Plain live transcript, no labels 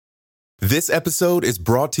This episode is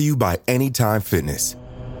brought to you by Anytime Fitness.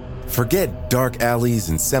 Forget dark alleys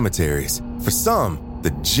and cemeteries. For some,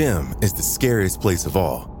 the gym is the scariest place of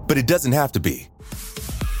all, but it doesn't have to be.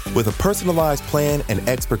 With a personalized plan and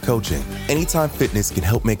expert coaching, Anytime Fitness can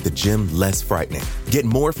help make the gym less frightening. Get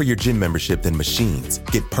more for your gym membership than machines.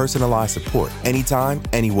 Get personalized support anytime,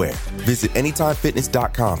 anywhere. Visit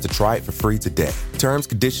AnytimeFitness.com to try it for free today. Terms,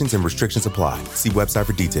 conditions, and restrictions apply. See website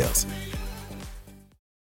for details.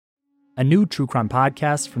 A new true crime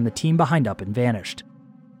podcast from the team behind Up and Vanished.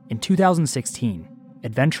 In 2016,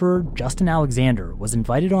 adventurer Justin Alexander was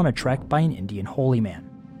invited on a trek by an Indian holy man.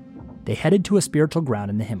 They headed to a spiritual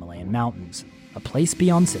ground in the Himalayan mountains, a place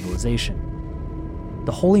beyond civilization.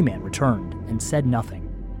 The holy man returned and said nothing,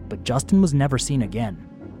 but Justin was never seen again.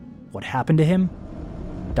 What happened to him?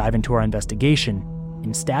 Dive into our investigation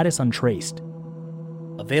in Status Untraced.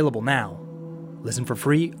 Available now. Listen for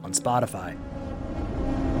free on Spotify.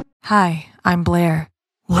 Hi, I'm Blair.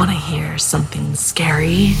 Wanna hear something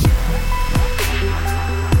scary?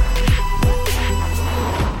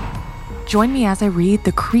 Join me as I read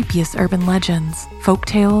the creepiest urban legends,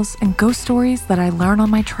 folktales, and ghost stories that I learn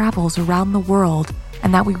on my travels around the world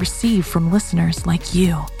and that we receive from listeners like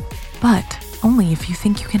you. But only if you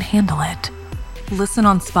think you can handle it. Listen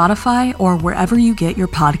on Spotify or wherever you get your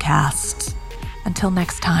podcasts. Until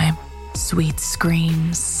next time, sweet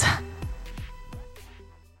screams.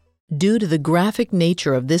 Due to the graphic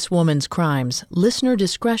nature of this woman's crimes, listener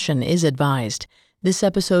discretion is advised. This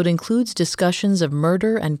episode includes discussions of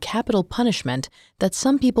murder and capital punishment that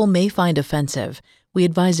some people may find offensive. We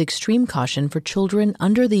advise extreme caution for children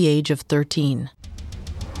under the age of 13.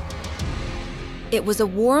 It was a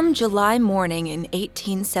warm July morning in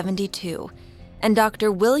 1872, and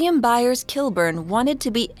Dr. William Byers Kilburn wanted to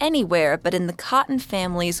be anywhere but in the Cotton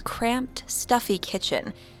family's cramped, stuffy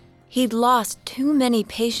kitchen. He'd lost too many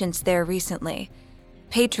patients there recently.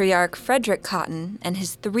 Patriarch Frederick Cotton and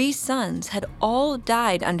his 3 sons had all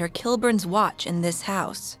died under Kilburn's watch in this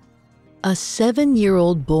house. A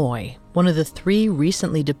 7-year-old boy, one of the 3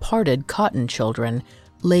 recently departed Cotton children,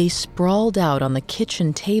 lay sprawled out on the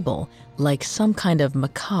kitchen table like some kind of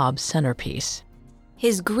macabre centerpiece.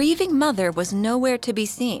 His grieving mother was nowhere to be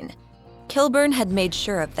seen. Kilburn had made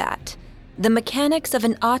sure of that. The mechanics of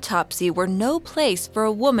an autopsy were no place for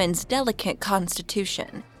a woman's delicate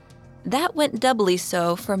constitution. That went doubly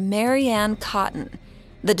so for Mary Ann Cotton,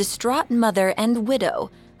 the distraught mother and widow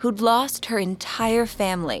who'd lost her entire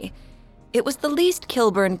family. It was the least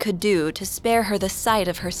Kilburn could do to spare her the sight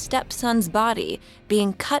of her stepson's body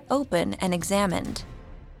being cut open and examined.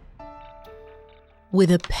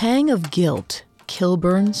 With a pang of guilt,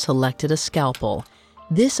 Kilburn selected a scalpel.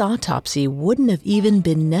 This autopsy wouldn't have even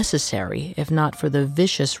been necessary if not for the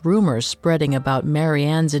vicious rumors spreading about Mary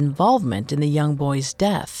Ann's involvement in the young boy's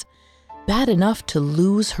death. Bad enough to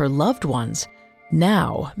lose her loved ones.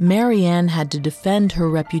 Now, Mary Ann had to defend her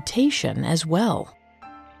reputation as well.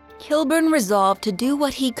 Kilburn resolved to do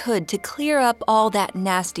what he could to clear up all that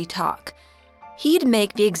nasty talk. He'd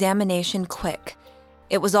make the examination quick.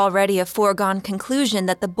 It was already a foregone conclusion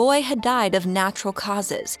that the boy had died of natural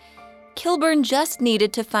causes. Kilburn just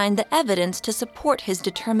needed to find the evidence to support his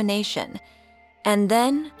determination. And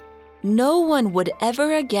then, no one would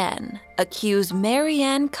ever again accuse Mary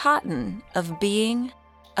Ann Cotton of being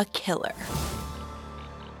a killer.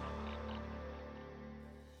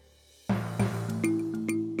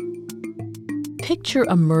 Picture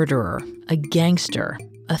a murderer, a gangster,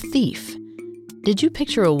 a thief. Did you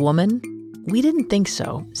picture a woman? We didn't think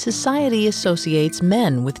so. Society associates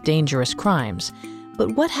men with dangerous crimes.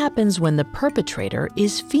 But what happens when the perpetrator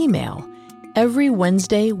is female? Every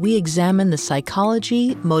Wednesday, we examine the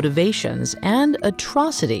psychology, motivations, and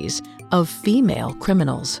atrocities of female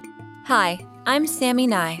criminals. Hi, I'm Sammy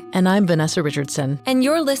Nye. And I'm Vanessa Richardson. And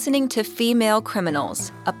you're listening to Female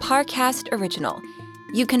Criminals, a Parcast original.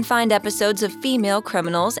 You can find episodes of Female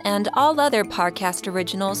Criminals and all other Parcast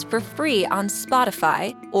originals for free on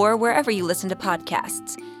Spotify or wherever you listen to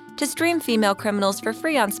podcasts. To stream Female Criminals for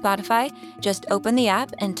free on Spotify, just open the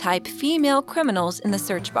app and type Female Criminals in the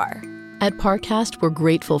search bar. At Parcast, we're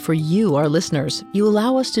grateful for you, our listeners. You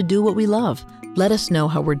allow us to do what we love. Let us know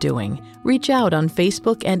how we're doing. Reach out on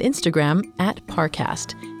Facebook and Instagram at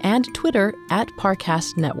Parcast and Twitter at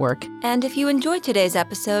Parcast Network. And if you enjoyed today's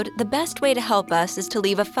episode, the best way to help us is to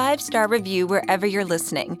leave a 5-star review wherever you're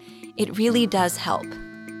listening. It really does help.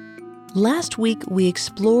 Last week, we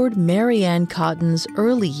explored Mary Ann Cotton's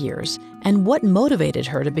early years and what motivated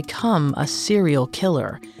her to become a serial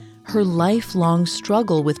killer. Her lifelong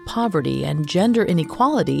struggle with poverty and gender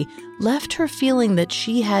inequality left her feeling that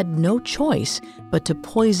she had no choice but to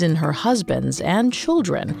poison her husbands and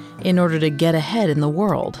children in order to get ahead in the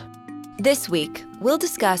world. This week, we'll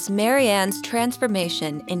discuss Mary Ann's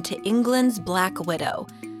transformation into England's Black Widow.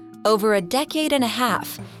 Over a decade and a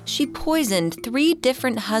half, she poisoned 3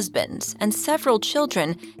 different husbands and several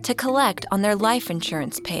children to collect on their life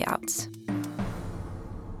insurance payouts.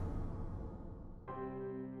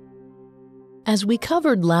 As we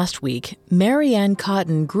covered last week, Mary Ann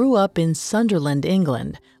Cotton grew up in Sunderland,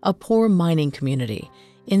 England, a poor mining community.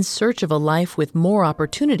 In search of a life with more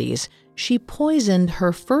opportunities, she poisoned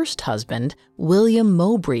her first husband, William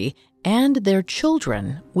Mowbray, and their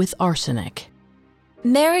children with arsenic.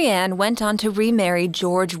 Mary Ann went on to remarry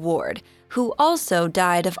George Ward, who also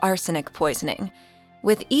died of arsenic poisoning.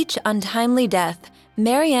 With each untimely death,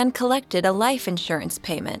 Mary Ann collected a life insurance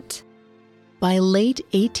payment. By late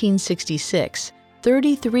 1866,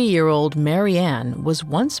 33-year-old Mary Ann was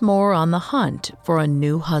once more on the hunt for a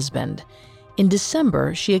new husband. In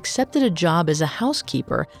December, she accepted a job as a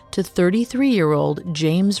housekeeper to 33-year-old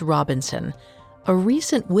James Robinson. A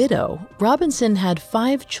recent widow, Robinson had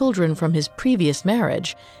 5 children from his previous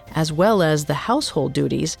marriage. As well as the household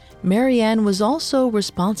duties, Mary Ann was also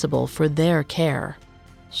responsible for their care.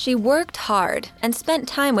 She worked hard and spent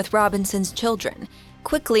time with Robinson's children,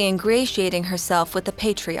 quickly ingratiating herself with the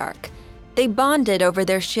patriarch. They bonded over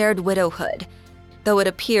their shared widowhood, though it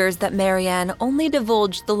appears that Mary Ann only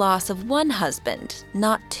divulged the loss of one husband,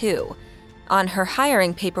 not 2. On her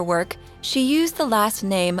hiring paperwork, she used the last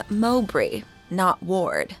name Mowbray, not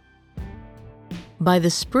Ward. By the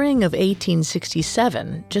spring of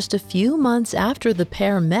 1867, just a few months after the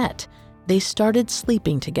pair met, they started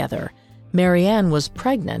sleeping together. Mary Ann was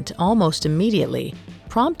pregnant almost immediately,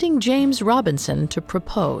 prompting James Robinson to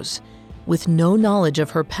propose. With no knowledge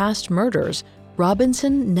of her past murders,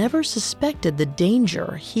 Robinson never suspected the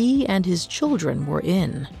danger he and his children were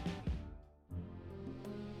in.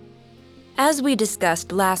 As we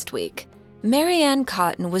discussed last week, Mary Ann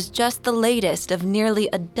Cotton was just the latest of nearly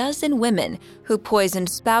a dozen women who poisoned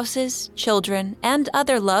spouses, children, and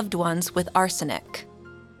other loved ones with arsenic.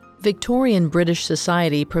 Victorian British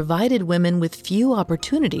society provided women with few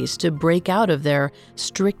opportunities to break out of their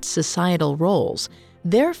strict societal roles.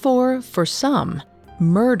 Therefore, for some,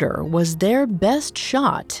 murder was their best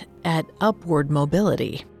shot at upward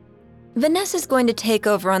mobility. Vanessa's going to take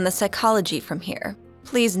over on the psychology from here.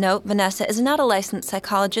 Please note, Vanessa is not a licensed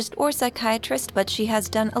psychologist or psychiatrist, but she has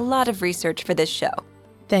done a lot of research for this show.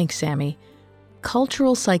 Thanks, Sammy.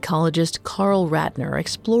 Cultural psychologist Carl Ratner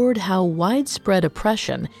explored how widespread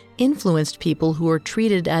oppression influenced people who were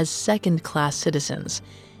treated as second-class citizens.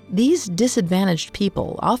 These disadvantaged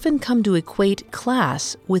people often come to equate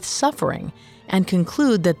class with suffering and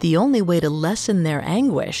conclude that the only way to lessen their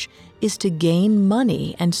anguish is to gain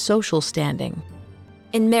money and social standing.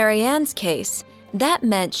 In Mary Ann's case, that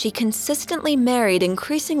meant she consistently married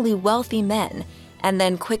increasingly wealthy men and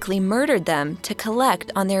then quickly murdered them to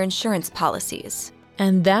collect on their insurance policies.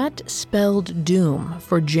 And that spelled doom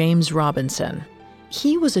for James Robinson.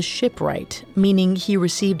 He was a shipwright, meaning he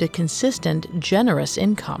received a consistent, generous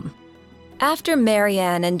income. After Mary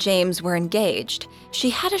Ann and James were engaged, she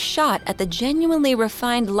had a shot at the genuinely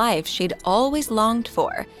refined life she'd always longed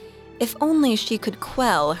for, if only she could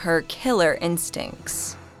quell her killer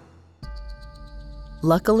instincts.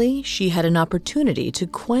 Luckily, she had an opportunity to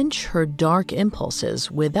quench her dark impulses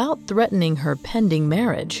without threatening her pending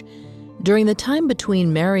marriage. During the time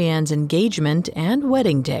between Mary Ann's engagement and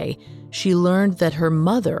wedding day, she learned that her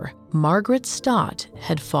mother, Margaret Stott,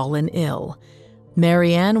 had fallen ill.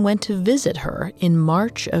 Mary Ann went to visit her in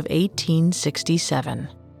March of 1867.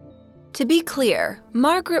 To be clear,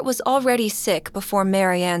 Margaret was already sick before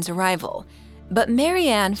Mary Ann's arrival, but Mary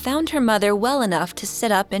Ann found her mother well enough to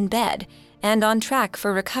sit up in bed and on track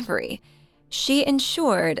for recovery. She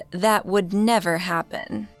ensured that would never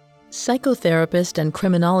happen. Psychotherapist and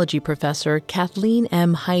criminology professor Kathleen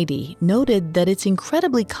M. Heide noted that it's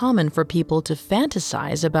incredibly common for people to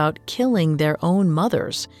fantasize about killing their own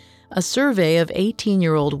mothers. A survey of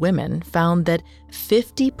 18-year-old women found that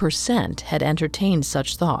 50% had entertained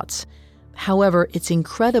such thoughts. However, it's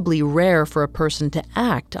incredibly rare for a person to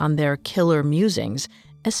act on their killer musings,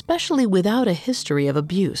 especially without a history of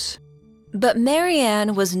abuse. But Mary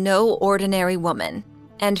Ann was no ordinary woman,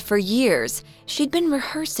 and for years, she'd been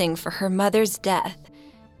rehearsing for her mother's death.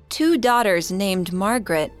 2 daughters named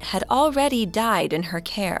Margaret had already died in her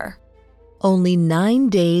care. Only 9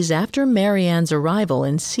 days after Mary Ann's arrival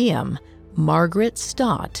in Seaham, Margaret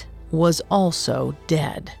Stott was also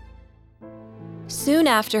dead. Soon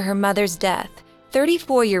after her mother's death,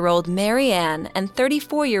 34-year-old Mary Ann and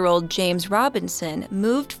 34-year-old James Robinson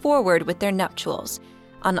moved forward with their nuptials.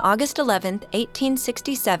 On August 11,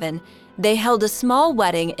 1867, they held a small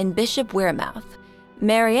wedding in Bishop Wearmouth.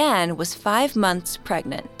 Mary Ann was 5 months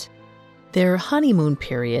pregnant. Their honeymoon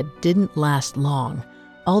period didn't last long.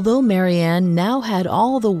 Although Mary Ann now had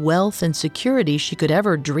all the wealth and security she could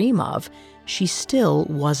ever dream of, she still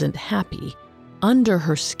wasn't happy. Under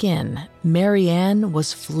her skin, Mary Ann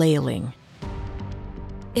was flailing.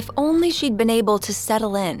 If only she'd been able to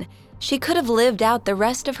settle in, she could have lived out the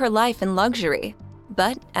rest of her life in luxury.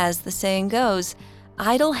 But, as the saying goes,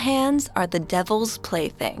 idle hands are the devil's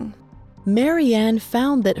plaything. Mary Ann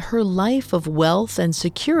found that her life of wealth and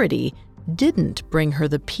security didn't bring her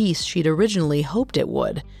the peace she'd originally hoped it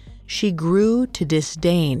would. She grew to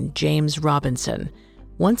disdain James Robinson.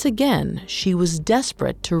 Once again, she was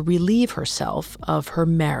desperate to relieve herself of her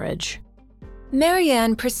marriage. Mary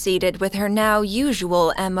Ann proceeded with her now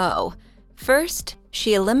usual MO. First,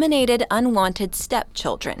 she eliminated unwanted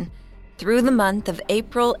stepchildren. Through the month of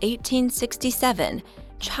April 1867,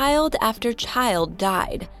 child after child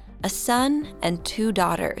died, a son and 2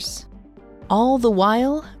 daughters. All the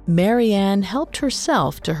while, Mary Ann helped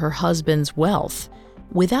herself to her husband's wealth.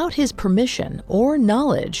 Without his permission or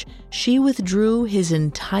knowledge, she withdrew his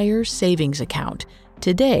entire savings account,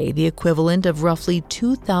 today the equivalent of roughly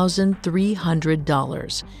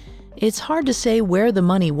 $2,300. It's hard to say where the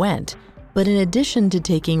money went, but in addition to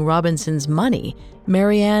taking Robinson's money,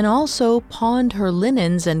 Mary Ann also pawned her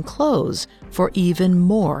linens and clothes for even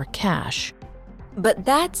more cash. But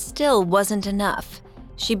that still wasn't enough.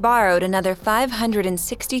 She borrowed another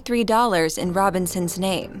 $563 in Robinson's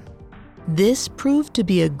name. This proved to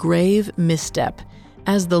be a grave misstep,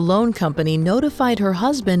 as the loan company notified her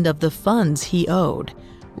husband of the funds he owed.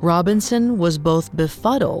 Robinson was both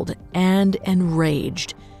befuddled and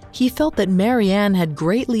enraged. He felt that Mary Ann had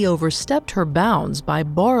greatly overstepped her bounds by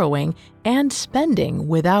borrowing and spending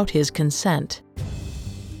without his consent.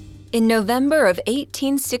 In November of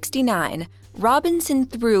 1869, Robinson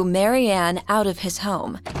threw Mary Ann out of his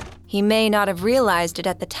home. He may not have realized it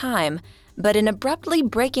at the time, but in abruptly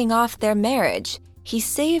breaking off their marriage, he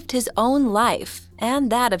saved his own life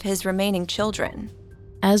and that of his remaining children.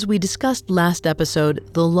 As we discussed last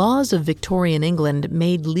episode, the laws of Victorian England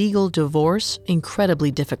made legal divorce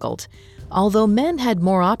incredibly difficult. Although men had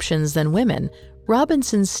more options than women,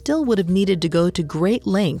 Robinson still would have needed to go to great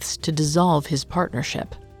lengths to dissolve his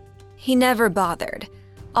partnership. He never bothered.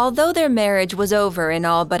 Although their marriage was over in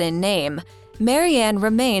all but in name, Mary Ann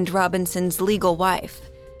remained Robinson's legal wife.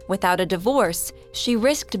 Without a divorce, she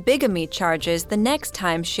risked bigamy charges the next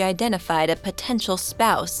time she identified a potential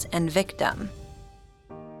spouse and victim.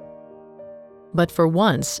 But for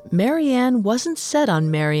once, Mary Ann wasn't set on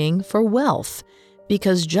marrying for wealth,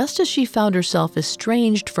 because just as she found herself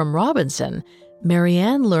estranged from Robinson, Mary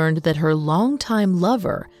Ann learned that her longtime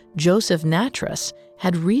lover, Joseph Nattrass,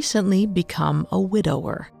 had recently become a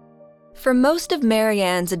widower. For most of Mary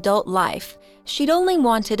Ann's adult life, she'd only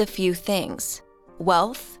wanted a few things: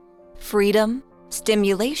 wealth, freedom,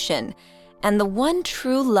 stimulation, and the one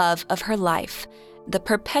true love of her life, the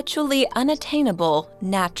perpetually unattainable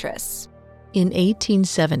Nattrass. In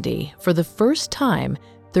 1870, for the first time,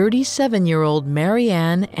 37-year-old Mary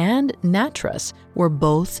Ann and Nattrass were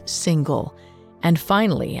both single. And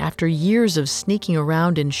finally, after years of sneaking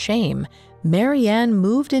around in shame, Mary Ann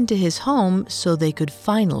moved into his home so they could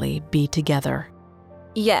finally be together.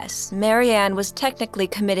 Yes, Mary Ann was technically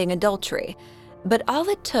committing adultery, but all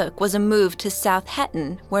it took was a move to South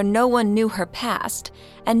Hetton, where no one knew her past,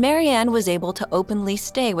 and Mary Ann was able to openly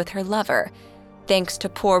stay with her lover. Thanks to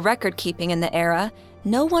poor record-keeping in the era,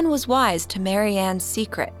 no one was wise to Mary Ann's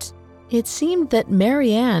secret. It seemed that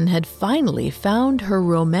Mary Ann had finally found her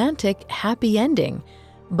romantic happy ending,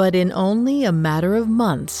 but in only a matter of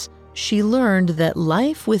months, she learned that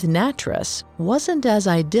life with Nattrass wasn't as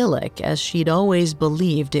idyllic as she'd always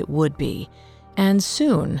believed it would be, and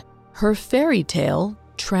soon, her fairy tale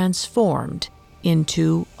transformed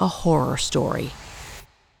into a horror story.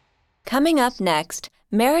 Coming up next,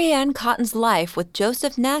 Mary Ann Cotton's life with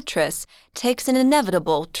Joseph Nattrass takes an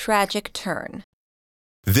inevitable tragic turn.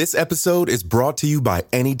 This episode is brought to you by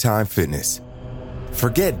Anytime Fitness.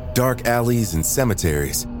 Forget dark alleys and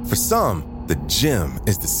cemeteries. For some, the gym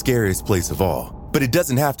is the scariest place of all, but it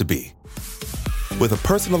doesn't have to be. With a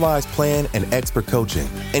personalized plan and expert coaching,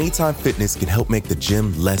 Anytime Fitness can help make the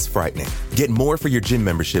gym less frightening. Get more for your gym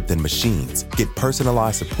membership than machines. Get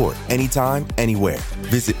personalized support anytime, anywhere.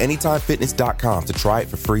 Visit AnytimeFitness.com to try it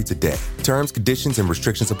for free today. Terms, conditions, and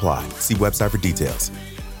restrictions apply. See website for details.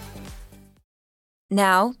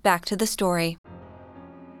 Now, back to the story.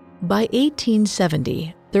 By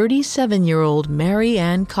 1870, 37-year-old Mary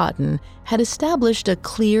Ann Cotton had established a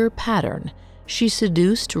clear pattern. She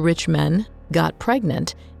seduced rich men, got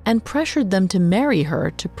pregnant, and pressured them to marry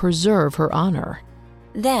her to preserve her honor.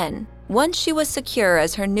 Then, once she was secure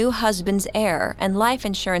as her new husband's heir and life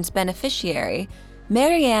insurance beneficiary,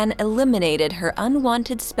 Mary Ann eliminated her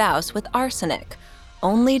unwanted spouse with arsenic,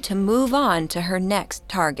 only to move on to her next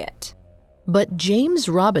target. But James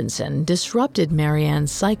Robinson disrupted Mary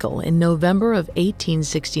Ann's cycle in November of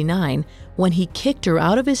 1869 when he kicked her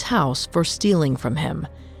out of his house for stealing from him.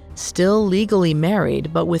 Still legally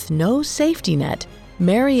married but with no safety net,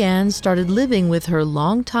 Mary Ann started living with her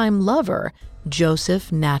longtime lover, Joseph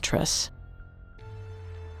Nattrass.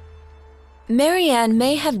 Mary Ann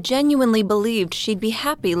may have genuinely believed she'd be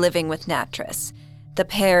happy living with Nattrass. The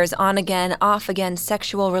pair's on-again, off-again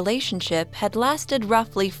sexual relationship had lasted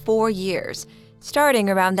roughly 4 years, starting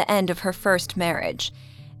around the end of her first marriage.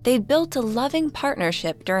 They'd built a loving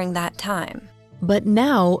partnership during that time. But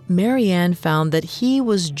now, Mary Ann found that he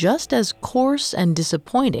was just as coarse and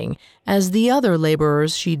disappointing as the other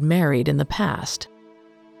laborers she'd married in the past.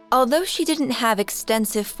 Although she didn't have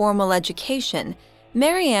extensive formal education,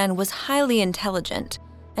 Mary Ann was highly intelligent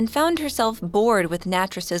and found herself bored with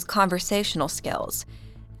Nattrass's conversational skills.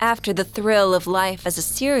 After the thrill of life as a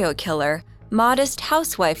serial killer, modest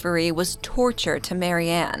housewifery was torture to Mary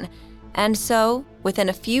Ann. And so, within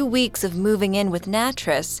a few weeks of moving in with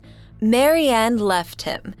Nattrass, Mary Ann left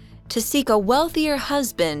him to seek a wealthier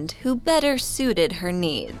husband who better suited her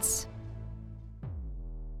needs.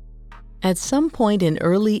 At some point in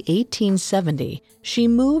early 1870, she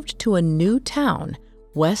moved to a new town,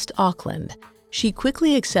 West Auckland. She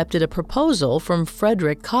quickly accepted a proposal from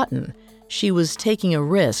Frederick Cotton. She was taking a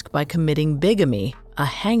risk by committing bigamy, a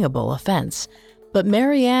hangable offense. But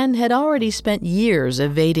Mary Ann had already spent years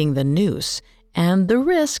evading the noose, and the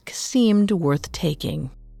risk seemed worth taking.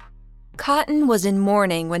 Cotton was in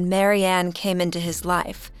mourning when Mary Ann came into his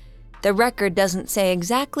life. The record doesn't say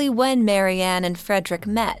exactly when Mary Ann and Frederick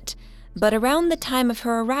met, but around the time of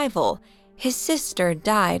her arrival, his sister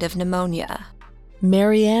died of pneumonia.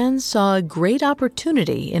 Mary Ann saw a great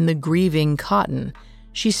opportunity in the grieving Cotton.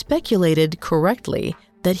 She speculated correctly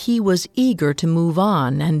that he was eager to move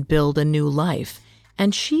on and build a new life,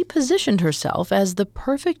 and she positioned herself as the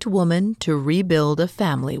perfect woman to rebuild a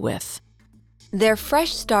family with. Their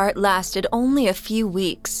fresh start lasted only a few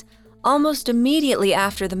weeks. Almost immediately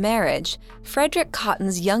after the marriage, Frederick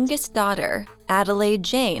Cotton's youngest daughter, Adelaide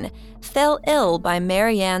Jane, fell ill by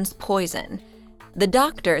Mary Ann's poison. The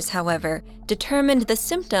doctors, however, determined the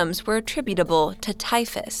symptoms were attributable to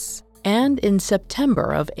typhus. And in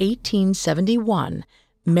September of 1871,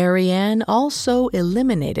 Mary Ann also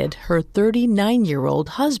eliminated her 39-year-old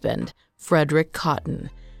husband, Frederick Cotton.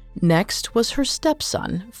 Next was her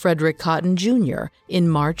stepson, Frederick Cotton Jr., in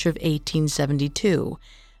March of 1872.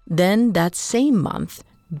 Then, that same month,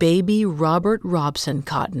 baby Robert Robson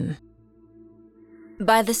Cotton.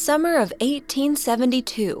 By the summer of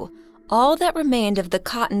 1872, all that remained of the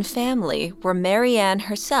Cotton family were Mary Ann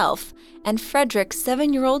herself and Frederick's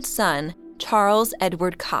 7-year-old son, Charles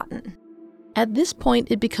Edward Cotton. At this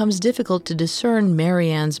point, it becomes difficult to discern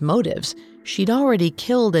Mary Ann's motives. She'd already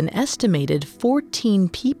killed an estimated 14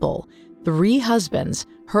 people, 3 husbands,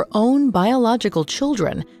 her own biological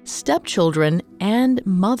children, stepchildren, and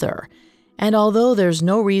mother. And although there's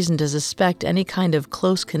no reason to suspect any kind of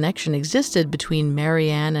close connection existed between Mary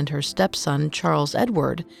Ann and her stepson, Charles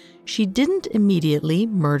Edward, she didn't immediately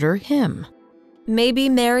murder him. Maybe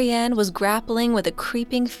Mary Ann was grappling with a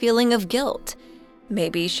creeping feeling of guilt.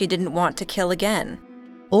 Maybe she didn't want to kill again.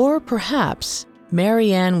 Or perhaps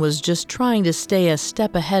Mary Ann was just trying to stay a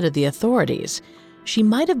step ahead of the authorities. She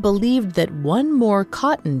might have believed that one more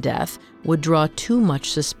Cotton death would draw too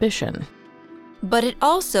much suspicion. But it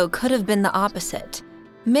also could have been the opposite.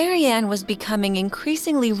 Mary Ann was becoming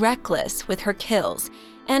increasingly reckless with her kills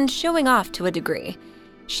and showing off to a degree.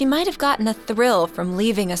 She might have gotten a thrill from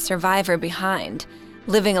leaving a survivor behind,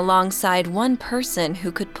 living alongside one person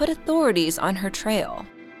who could put authorities on her trail.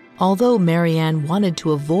 Although Mary Ann wanted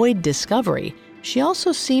to avoid discovery, she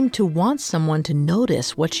also seemed to want someone to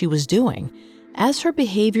notice what she was doing. As her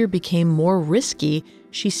behavior became more risky,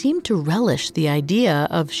 she seemed to relish the idea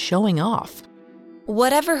of showing off.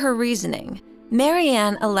 Whatever her reasoning, Mary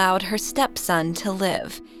Ann allowed her stepson to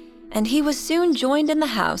live, and he was soon joined in the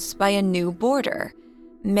house by a new boarder,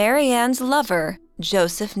 Mary Ann's lover,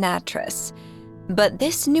 Joseph Nattrass. But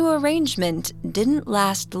this new arrangement didn't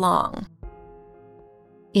last long.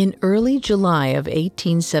 In early July of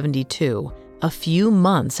 1872, a few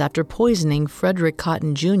months after poisoning Frederick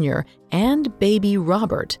Cotton Jr. and baby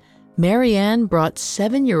Robert, Mary Ann brought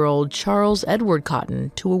 7-year-old Charles Edward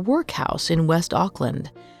Cotton to a workhouse in West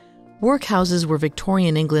Auckland. Workhouses were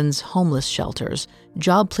Victorian England's homeless shelters,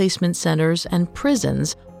 job placement centers, and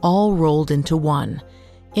prisons all rolled into one.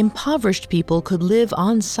 Impoverished people could live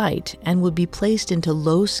on site and would be placed into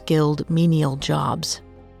low-skilled menial jobs.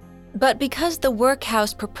 But because the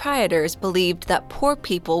workhouse proprietors believed that poor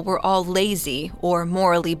people were all lazy or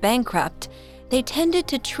morally bankrupt, they tended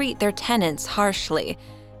to treat their tenants harshly.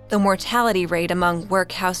 The mortality rate among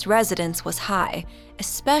workhouse residents was high,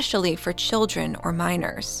 especially for children or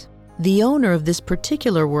minors. The owner of this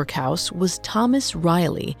particular workhouse was Thomas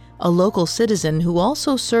Riley, a local citizen who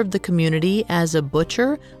also served the community as a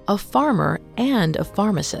butcher, a farmer, and a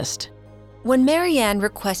pharmacist. When Mary Ann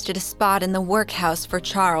requested a spot in the workhouse for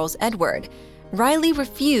Charles Edward, Riley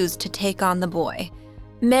refused to take on the boy.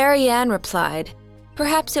 Mary Ann replied,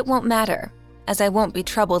 "Perhaps it won't matter, as I won't be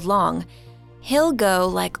troubled long. He'll go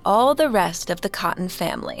like all the rest of the Cotton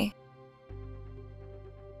family."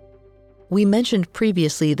 We mentioned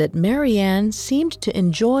previously that Mary Ann seemed to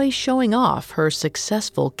enjoy showing off her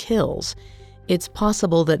successful kills. It's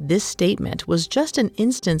possible that this statement was just an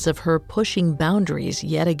instance of her pushing boundaries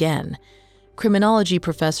yet again. Criminology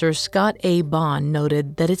professor Scott A. Bond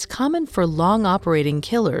noted that it's common for long-operating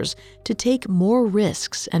killers to take more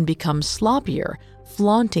risks and become sloppier,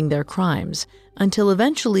 flaunting their crimes, until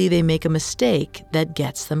eventually they make a mistake that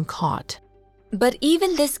gets them caught. But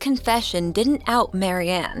even this confession didn't out Mary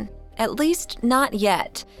Ann, at least not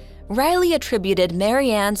yet. Riley attributed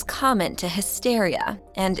Mary Ann's comment to hysteria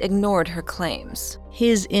and ignored her claims.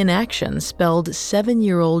 His inaction spelled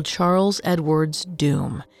 7-year-old Charles Edward's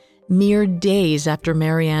doom. Mere days after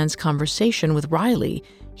Mary Ann's conversation with Riley,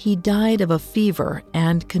 he died of a fever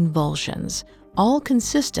and convulsions, all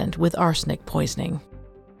consistent with arsenic poisoning.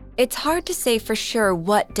 It's hard to say for sure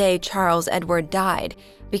what day Charles Edward died,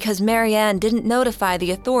 because Mary Ann didn't notify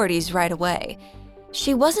the authorities right away.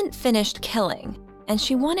 She wasn't finished killing, and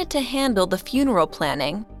she wanted to handle the funeral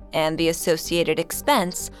planning and the associated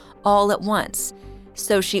expense all at once,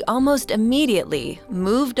 so she almost immediately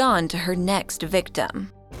moved on to her next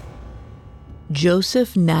victim.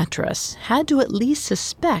 Joseph Nattrass had to at least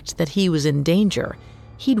suspect that he was in danger.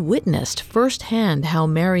 He'd witnessed firsthand how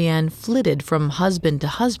Mary Ann flitted from husband to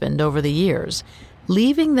husband over the years,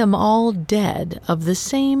 leaving them all dead of the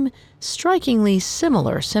same, strikingly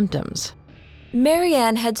similar symptoms. Mary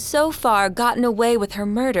Ann had so far gotten away with her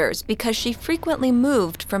murders because she frequently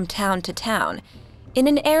moved from town to town. In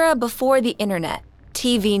an era before the internet,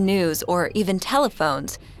 TV news, or even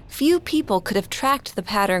telephones, few people could have tracked the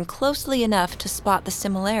pattern closely enough to spot the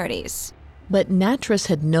similarities. But Nattrass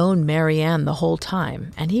had known Mary Ann the whole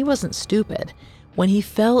time, and he wasn't stupid. When he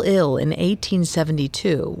fell ill in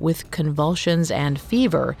 1872 with convulsions and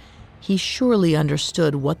fever, he surely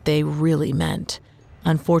understood what they really meant.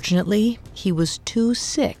 Unfortunately, he was too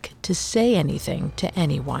sick to say anything to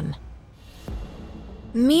anyone.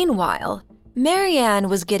 Meanwhile, Mary Ann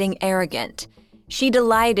was getting arrogant. She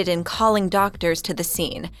delighted in calling doctors to the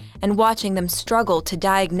scene and watching them struggle to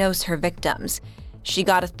diagnose her victims. She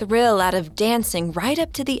got a thrill out of dancing right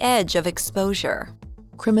up to the edge of exposure.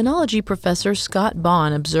 Criminology professor Scott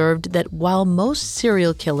Bond observed that while most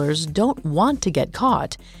serial killers don't want to get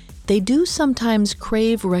caught, they do sometimes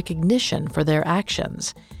crave recognition for their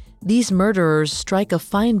actions. These murderers strike a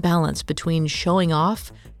fine balance between showing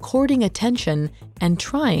off, courting attention, and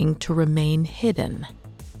trying to remain hidden.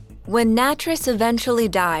 When Nattrass eventually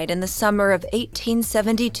died in the summer of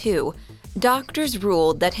 1872, doctors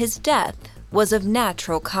ruled that his death was of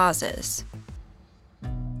natural causes.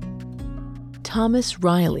 Thomas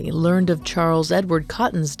Riley learned of Charles Edward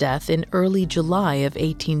Cotton's death in early July of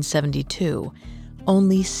 1872.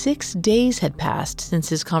 Only 6 days had passed since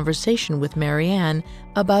his conversation with Mary Ann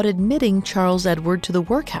about admitting Charles Edward to the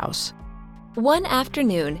workhouse. One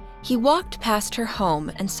afternoon, he walked past her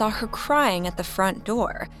home and saw her crying at the front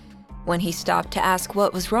door. When he stopped to ask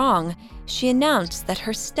what was wrong, she announced that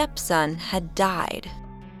her stepson had died.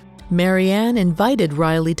 Mary Ann invited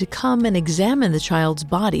Riley to come and examine the child's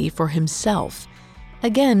body for himself.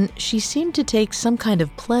 Again, she seemed to take some kind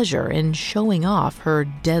of pleasure in showing off her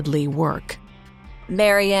deadly work.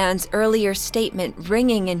 Mary Ann's earlier statement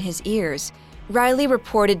ringing in his ears, Riley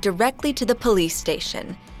reported directly to the police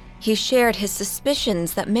station. He shared his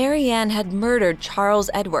suspicions that Mary Ann had murdered Charles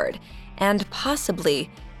Edward and possibly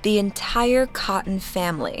the entire Cotton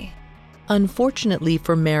family. Unfortunately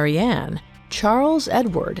for Mary Ann, Charles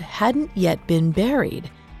Edward hadn't yet been buried,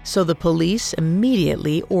 so the police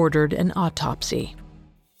immediately ordered an autopsy.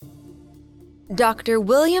 Dr.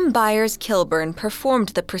 William Byers Kilburn performed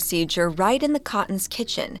the procedure right in the Cotton's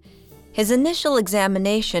kitchen. His initial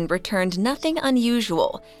examination returned nothing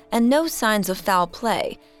unusual and no signs of foul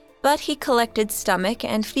play, but he collected stomach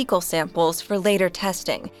and fecal samples for later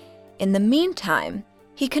testing. In the meantime,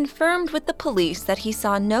 he confirmed with the police that he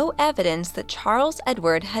saw no evidence that Charles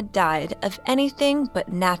Edward had died of anything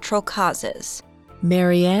but natural causes.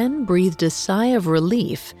 Mary Ann breathed a sigh of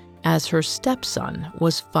relief as her stepson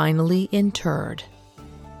was finally interred.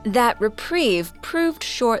 That reprieve proved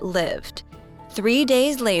short-lived. 3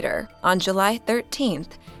 days later, on July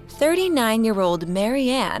 13th, 39-year-old Mary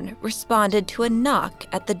Ann responded to a knock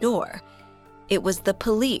at the door. It was the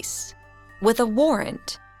police, with a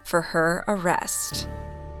warrant for her arrest.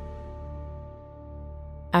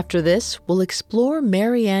 After this, we'll explore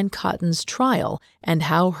Mary Ann Cotton's trial and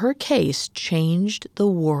how her case changed the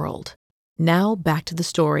world. Now back to the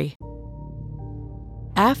story.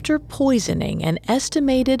 After poisoning an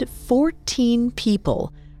estimated 14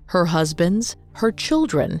 people, her husbands, her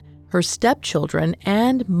children, her stepchildren,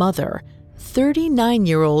 and mother,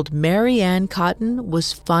 39-year-old Mary Ann Cotton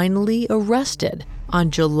was finally arrested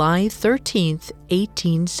on July 13,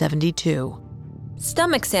 1872.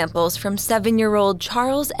 Stomach samples from 7-year-old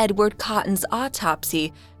Charles Edward Cotton's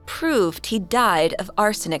autopsy proved he died of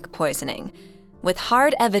arsenic poisoning. With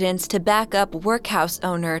hard evidence to back up workhouse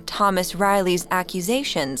owner Thomas Riley's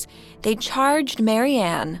accusations, they charged Mary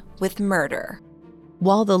Ann with murder.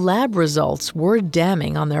 While the lab results were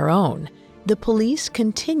damning on their own, the police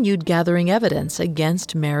continued gathering evidence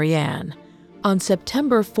against Mary Ann. On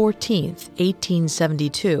September 14,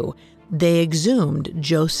 1872, they exhumed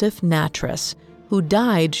Joseph Nattrass, who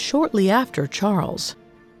died shortly after Charles.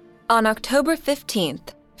 On October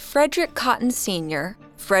 15th, Frederick Cotton Sr.,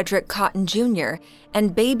 Frederick Cotton Jr.,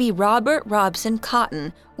 and baby Robert Robson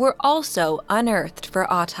Cotton were also unearthed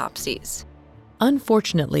for autopsies.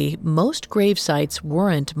 Unfortunately, most grave sites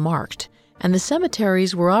weren't marked, and the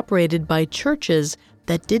cemeteries were operated by churches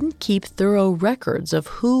that didn't keep thorough records of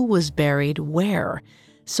who was buried where,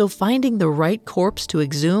 so finding the right corpse to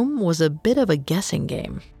exhume was a bit of a guessing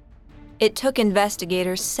game. It took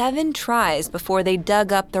investigators 7 tries before they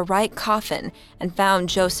dug up the right coffin and found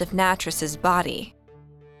Joseph Nattrass's body.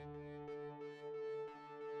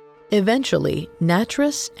 Eventually,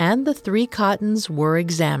 Nattrass and the 3 Cottons were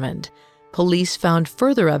examined. Police found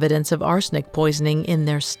further evidence of arsenic poisoning in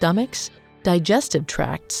their stomachs, digestive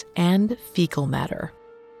tracts, and fecal matter.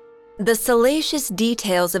 The salacious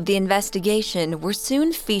details of the investigation were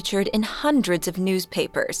soon featured in hundreds of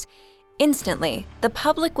newspapers. Instantly, the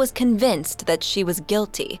public was convinced that she was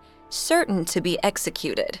guilty, certain to be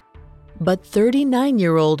executed. But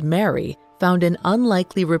 39-year-old Mary found an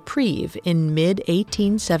unlikely reprieve in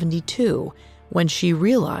mid-1872 when she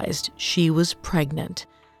realized she was pregnant.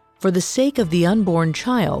 For the sake of the unborn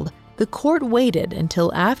child, the court waited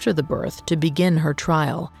until after the birth to begin her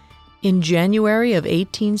trial. In January of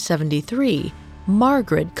 1873,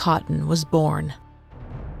 Margaret Cotton was born.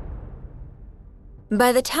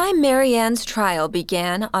 By the time Mary Ann's trial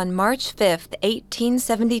began on March 5,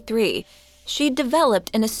 1873, she'd developed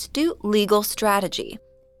an astute legal strategy.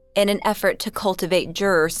 In an effort to cultivate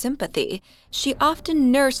juror sympathy, she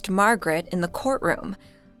often nursed Margaret in the courtroom.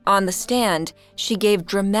 On the stand, she gave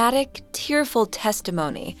dramatic, tearful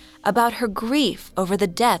testimony about her grief over the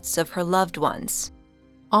deaths of her loved ones.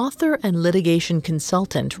 Author and litigation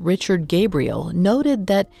consultant Richard Gabriel noted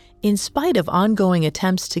that, in spite of ongoing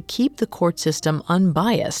attempts to keep the court system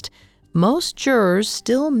unbiased, most jurors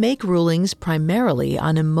still make rulings primarily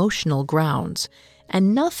on emotional grounds,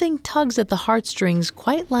 and nothing tugs at the heartstrings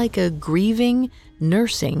quite like a grieving,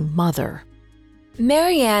 nursing mother.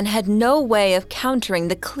 Mary Ann had no way of countering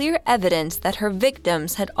the clear evidence that her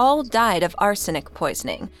victims had all died of arsenic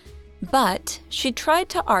poisoning. But she tried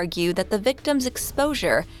to argue that the victims'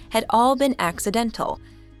 exposure had all been accidental.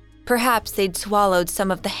 Perhaps they'd swallowed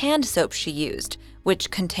some of the hand soap she used,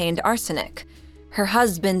 which contained arsenic. Her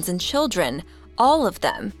husbands and children, all of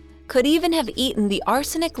them, could even have eaten the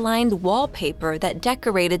arsenic-lined wallpaper that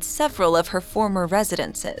decorated several of her former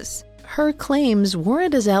residences. Her claims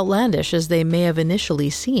weren't as outlandish as they may have initially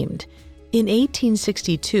seemed. In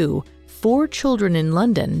 1862, 4 children in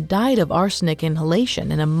London died of arsenic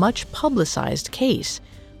inhalation in a much-publicized case.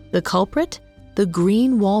 The culprit? The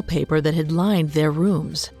green wallpaper that had lined their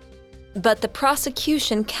rooms. But the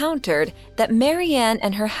prosecution countered that Mary Ann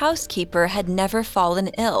and her housekeeper had never fallen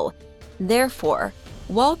ill. Therefore,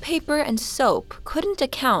 wallpaper and soap couldn't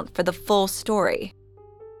account for the full story.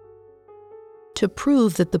 To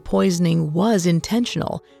prove that the poisoning was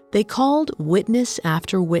intentional, they called witness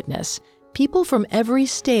after witness, people from every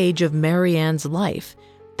stage of Mary Ann's life.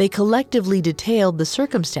 They collectively detailed the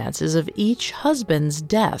circumstances of each husband's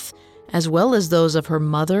death as well as those of her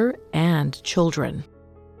mother and children.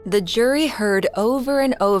 The jury heard over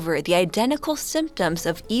and over the identical symptoms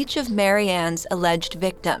of each of Mary Ann's alleged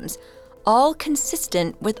victims, all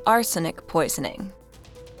consistent with arsenic poisoning.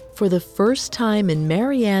 For the first time in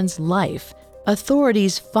Mary Ann's life,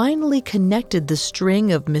 authorities finally connected the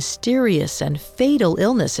string of mysterious and fatal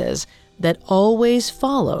illnesses that always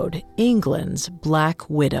followed England's Black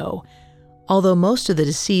Widow. Although most of the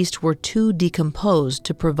deceased were too decomposed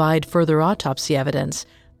to provide further autopsy evidence,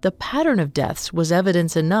 the pattern of deaths was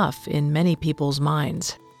evidence enough in many people's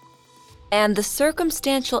minds. And the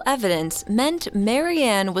circumstantial evidence meant Mary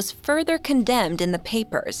Ann was further condemned in the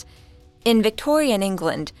papers. In Victorian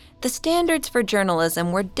England, the standards for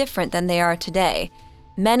journalism were different than they are today.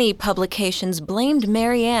 Many publications blamed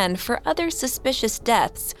Mary Ann for other suspicious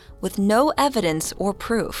deaths with no evidence or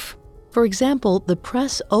proof. For example, the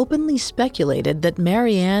press openly speculated that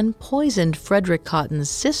Mary Ann poisoned Frederick Cotton's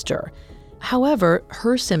sister. However,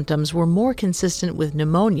 her symptoms were more consistent with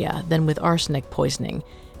pneumonia than with arsenic poisoning,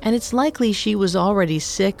 and it's likely she was already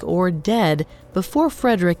sick or dead before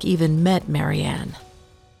Frederick even met Mary Ann.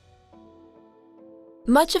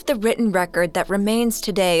 Much of the written record that remains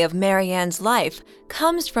today of Mary Ann's life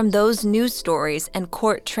comes from those news stories and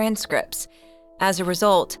court transcripts. As a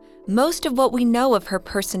result, most of what we know of her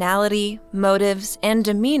personality, motives, and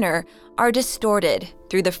demeanor are distorted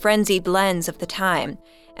through the frenzied lens of the time,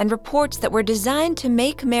 and reports that were designed to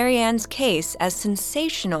make Mary Ann's case as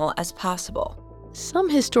sensational as possible. Some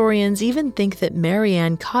historians even think that Mary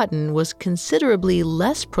Ann Cotton was considerably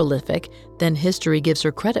less prolific than history gives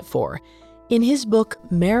her credit for. In his book,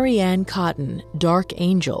 Mary Ann Cotton, Dark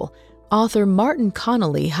Angel, author Martin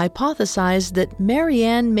Connolly hypothesized that Mary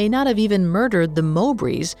Ann may not have even murdered the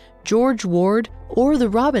Mowbrays, George Ward, or the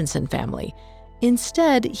Robinson family.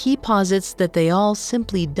 Instead, he posits that they all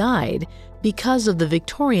simply died because of the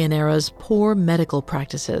Victorian era's poor medical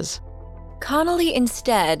practices. Connolly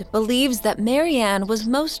instead believes that Mary Ann was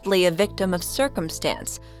mostly a victim of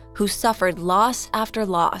circumstance, who suffered loss after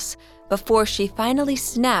loss before she finally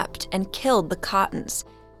snapped and killed the Cottons.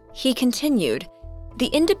 He continued, "The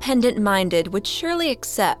independent-minded would surely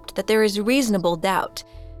accept that there is reasonable doubt.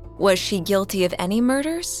 Was she guilty of any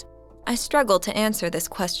murders? I struggle to answer this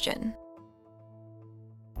question."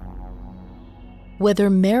 Whether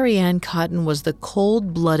Mary Ann Cotton was the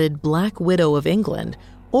cold-blooded Black Widow of England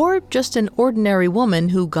or just an ordinary woman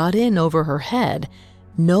who got in over her head,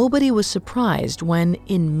 nobody was surprised when,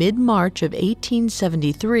 in mid-March of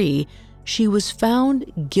 1873, she was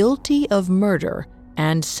found guilty of murder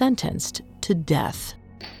and sentenced to death.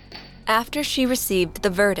 After she received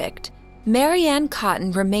the verdict, Mary Ann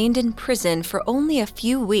Cotton remained in prison for only a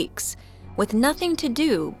few weeks, with nothing to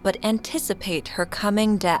do but anticipate her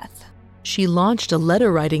coming death. She launched a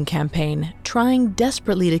letter-writing campaign, trying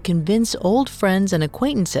desperately to convince old friends and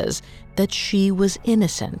acquaintances that she was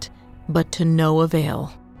innocent, but to no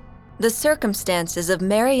avail. The circumstances of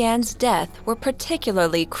Mary Ann's death were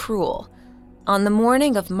particularly cruel. On the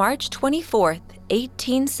morning of March 24th,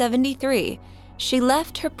 1873, she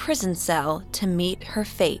left her prison cell to meet her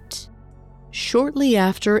fate. Shortly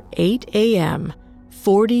after 8 a.m.,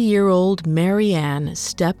 40-year-old Mary Ann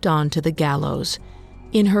stepped onto the gallows.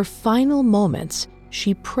 In her final moments,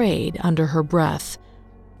 she prayed under her breath.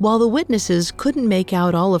 While the witnesses couldn't make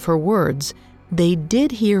out all of her words, they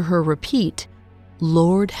did hear her repeat,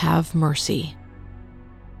 "Lord have mercy."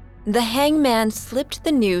 The hangman slipped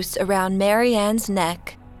the noose around Mary Ann's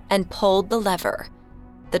neck and pulled the lever.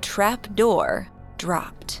 The trap door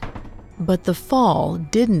dropped. But the fall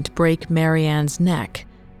didn't break Mary Ann's neck.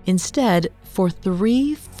 Instead, for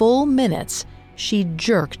 3 full minutes, she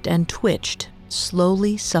jerked and twitched,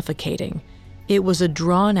 slowly suffocating. It was a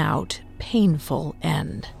drawn-out, painful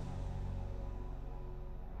end.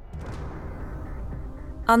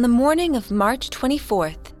 On the morning of March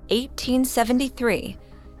 24th, 1873,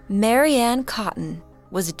 Mary Ann Cotton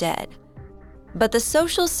was dead. But the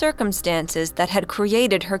social circumstances that had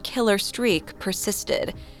created her killer streak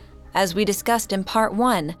persisted. As we discussed in Part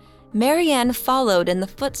 1, Mary Ann followed in the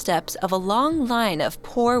footsteps of a long line of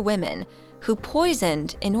poor women who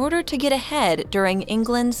poisoned in order to get ahead during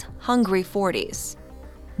England's Hungry 40s.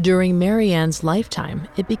 During Mary Ann's lifetime,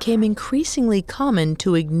 it became increasingly common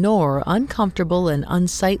to ignore uncomfortable and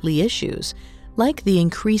unsightly issues, like the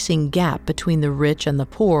increasing gap between the rich and the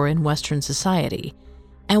poor in Western society.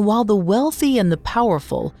 And while the wealthy and the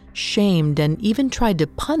powerful shamed and even tried to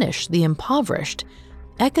punish the impoverished,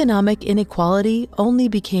 economic inequality only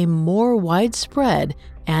became more widespread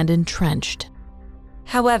and entrenched.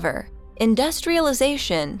 However,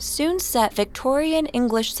 industrialization soon set Victorian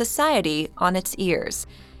English society on its ears.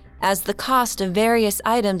 As the cost of various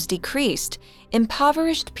items decreased,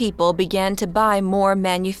 impoverished people began to buy more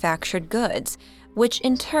manufactured goods, which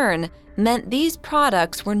in turn meant these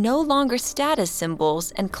products were no longer status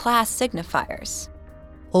symbols and class signifiers.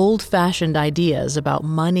 Old-fashioned ideas about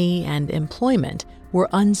money and employment were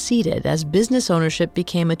unseated as business ownership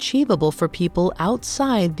became achievable for people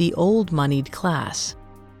outside the old-moneyed class.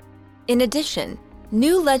 In addition,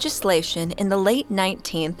 new legislation in the late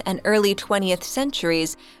 19th and early 20th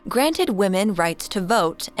centuries granted women rights to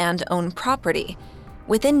vote and own property.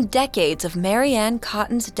 Within decades of Mary Ann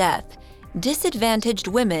Cotton's death, disadvantaged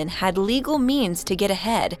women had legal means to get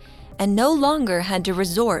ahead and no longer had to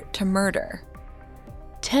resort to murder.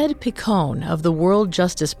 Ted Picone of the World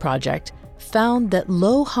Justice Project found that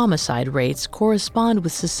low homicide rates correspond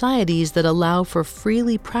with societies that allow for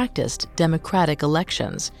freely practiced democratic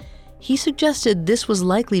elections. He suggested this was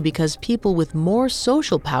likely because people with more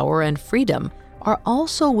social power and freedom are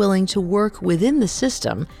also willing to work within the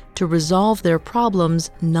system to resolve their problems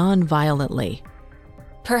non-violently.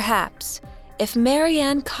 Perhaps, if Mary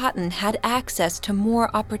Ann Cotton had access to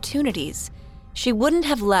more opportunities, she wouldn't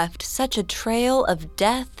have left such a trail of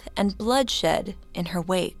death and bloodshed in her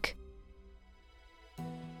wake.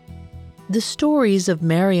 The stories of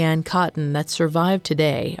Mary Ann Cotton that survive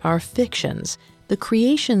today are fictions, the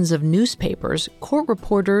creations of newspapers, court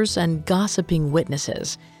reporters, and gossiping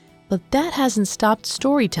witnesses. But that hasn't stopped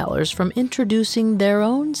storytellers from introducing their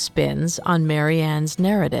own spins on Mary Ann's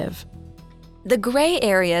narrative. The gray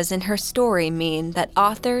areas in her story mean that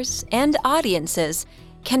authors and audiences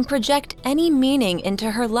can project any meaning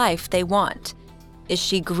into her life they want. Is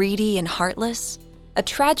she greedy and heartless? A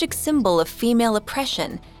tragic symbol of female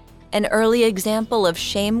oppression? An early example of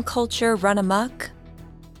shame culture run amok?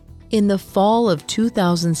 In the fall of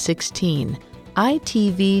 2016,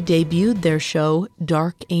 ITV debuted their show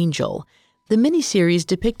Dark Angel. The miniseries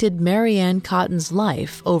depicted Mary Ann Cotton's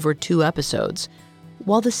life over 2 episodes.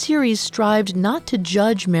 While the series strived not to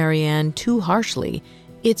judge Mary Ann too harshly,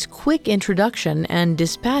 its quick introduction and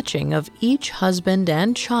dispatching of each husband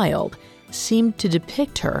and child seemed to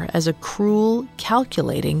depict her as a cruel,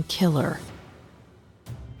 calculating killer.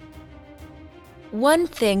 One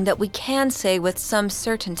thing that we can say with some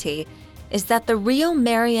certainty is that the real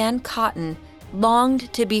Mary Ann Cotton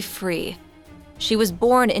longed to be free. She was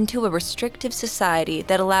born into a restrictive society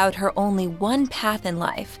that allowed her only one path in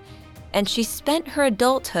life, and she spent her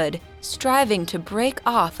adulthood striving to break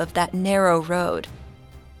off of that narrow road.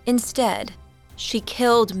 Instead, she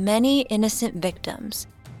killed many innocent victims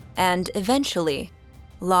and eventually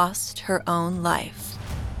lost her own life.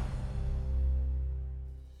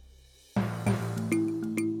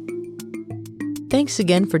 Thanks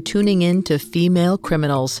again for tuning in to Female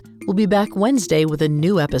Criminals. We'll be back Wednesday with a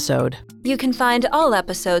new episode. You can find all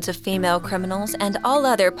episodes of Female Criminals and all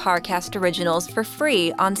other Parcast originals for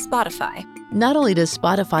free on Spotify. Not only does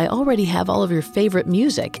Spotify already have all of your favorite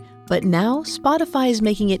music, but now Spotify is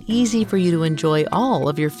making it easy for you to enjoy all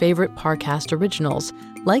of your favorite Parcast originals,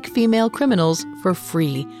 like Female Criminals, for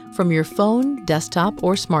free from your phone, desktop,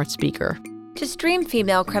 or smart speaker. To stream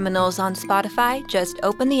Female Criminals on Spotify, just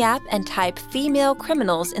open the app and type Female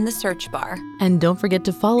Criminals in the search bar. And don't forget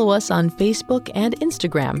to follow us on Facebook and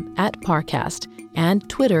Instagram at Parcast and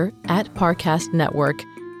Twitter at Parcast Network.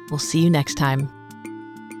 We'll see you next time.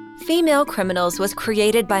 Female Criminals was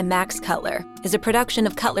created by Max Cutler, is a production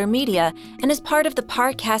of Cutler Media, and is part of the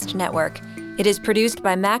Parcast Network. It is produced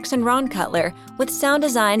by Max and Ron Cutler, with sound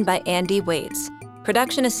design by Andy Waits.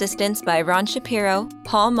 Production assistance by Ron Shapiro,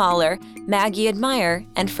 Paul Mahler, Maggie Admire,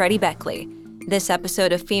 and Freddie Beckley. This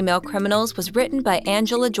episode of Female Criminals was written by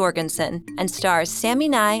Angela Jorgensen and stars Sammy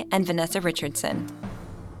Nye and Vanessa Richardson.